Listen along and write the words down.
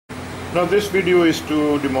Now this video is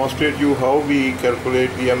to demonstrate you how we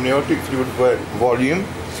calculate the amniotic fluid volume.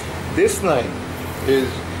 This line is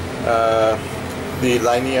the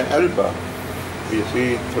linea alba. You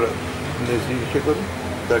see, so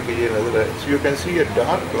you can see a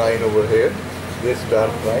dark line over here, this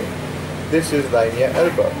dark line. This is linea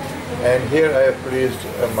alba, and here I have placed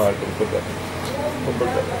a marker for that.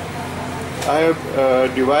 I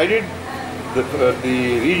have divided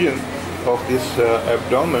the region of this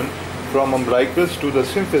abdomen from umbilicus to the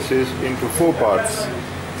symphysis into 4 parts,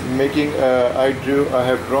 making I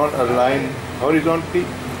have drawn a line horizontally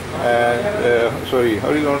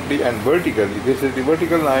and vertically. This is the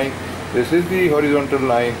vertical line, this is the horizontal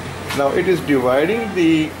line. Now it is dividing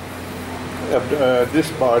the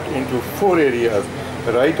this part into 4 areas: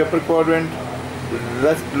 right upper quadrant,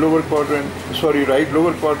 right lower quadrant,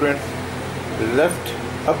 left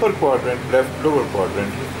upper quadrant, left lower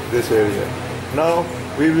quadrant, this area. Now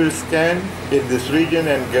we will scan in this region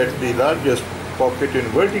and get the largest pocket in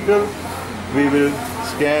vertical. We will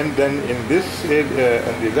scan then in this area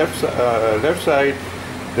on the left side,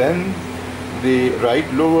 then the right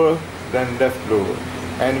lower, then left lower,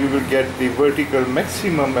 and we will get the vertical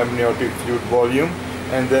maximum amniotic fluid volume,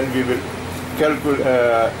 and then we will calculate,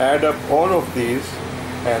 add up all of these,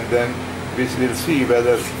 and then we will see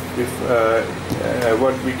whether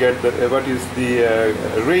what we get, what is the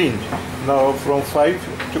range. Now from 5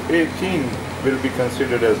 to 18 will be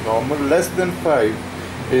considered as normal. Less than 5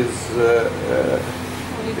 is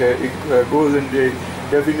goes in the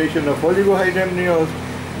definition of oligohydramnios,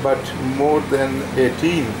 but more than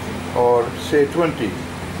 18 or say 20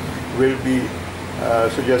 will be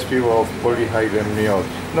suggestive of polyhydramnios.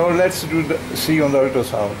 Now let's see on the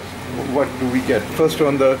ultrasound what do we get. First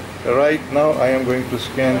on the right, now I am going to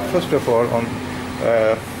scan first of all on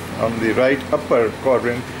the right upper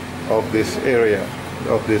quadrant of this area,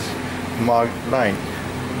 of this marked line.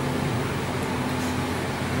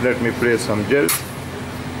 Let me place some gel.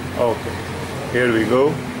 Okay, here we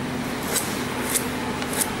go.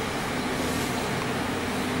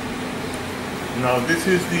 Now this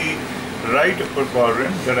is the right upper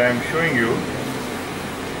quadrant that I am showing you.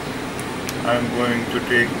 I am going to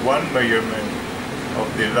take one measurement of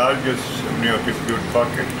the largest amniotic fluid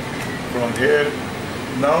pocket from here.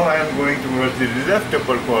 Now I am going towards the left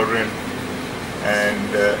upper quadrant, and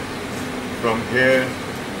from here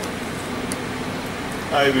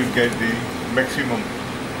I will get the maximum.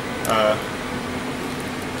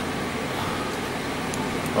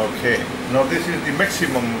 Okay, now this is the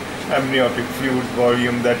maximum amniotic fluid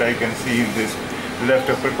volume that I can see in this left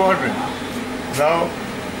upper quadrant. Now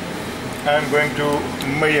I am going to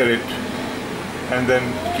measure it and then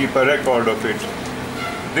keep a record of it.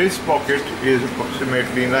 This pocket is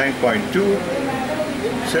approximately 9.2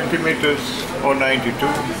 centimeters or 92,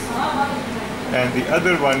 and the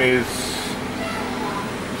other one is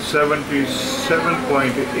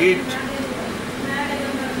 77.8.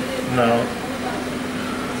 Now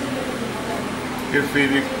if we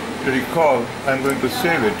recall, I'm going to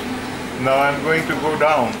save it. Now I'm going to go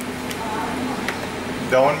down.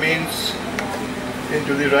 Down means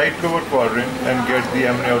into the right lower quadrant and get the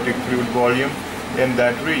amniotic fluid volume in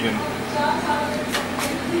that region.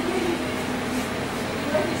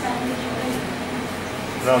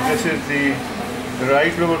 Now this is the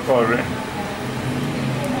right lower quadrant.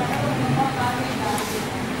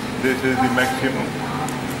 This is the maximum.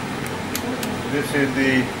 This is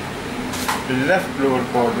the left lower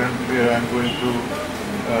quadrant where I'm going to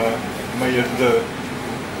measure the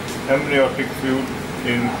amniotic fluid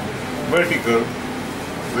in vertical,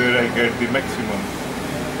 where I get the maximum.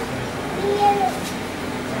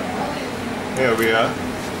 Here we are.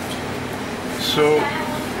 So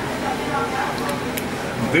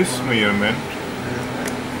this measurement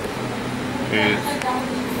is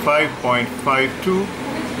 5.52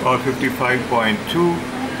 or 55.2,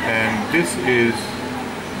 and this is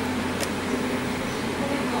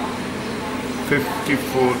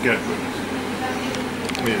 54 Kelvin.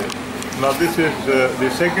 Now this is the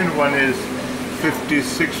second one is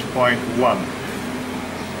 56.1.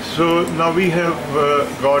 So now we have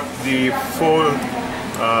got the 4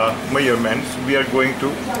 measurements. We are going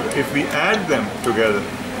to, if we add them together,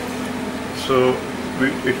 so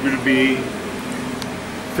it will be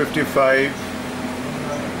 55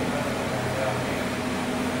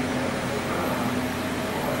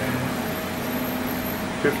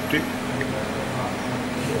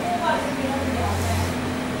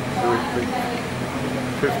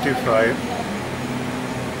 55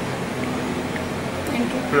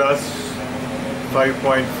 plus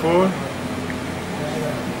 5.4,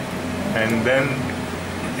 and then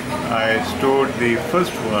I stored the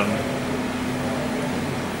first one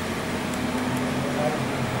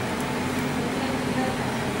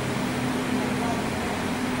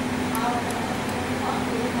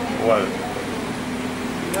 1,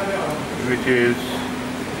 which is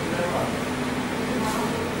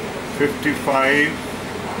 55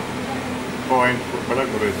 point, बड़ा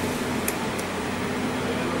करो इसे,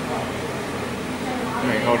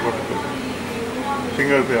 नहीं और बड़ा करो,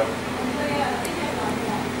 single पे आओ,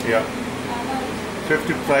 yeah,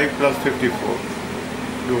 55 plus 54,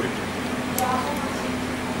 do it,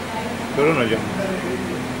 करो ना जाओ,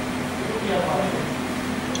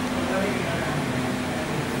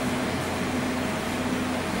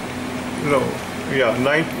 no, yeah,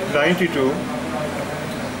 92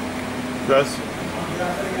 plus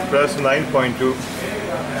 9.2,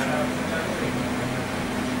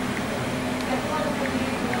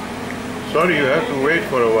 sorry, you have to wait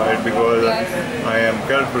for a while because I am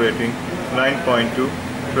calculating 9.2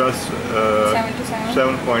 plus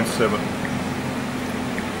 7.7.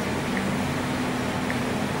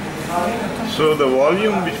 So the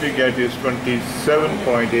volume which we get is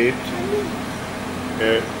 27.8.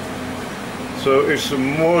 So it's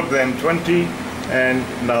more than 20, and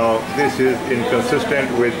now this is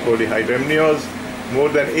inconsistent with polyhydramnios. More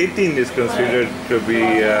than 18 is considered to be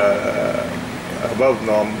above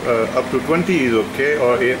norm. Up to 20 is okay,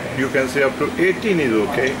 or you can say up to 18 is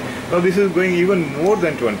okay. Now this is going even more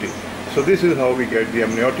than 20. So this is how we get the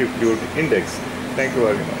amniotic fluid index. Thank you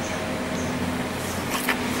very much.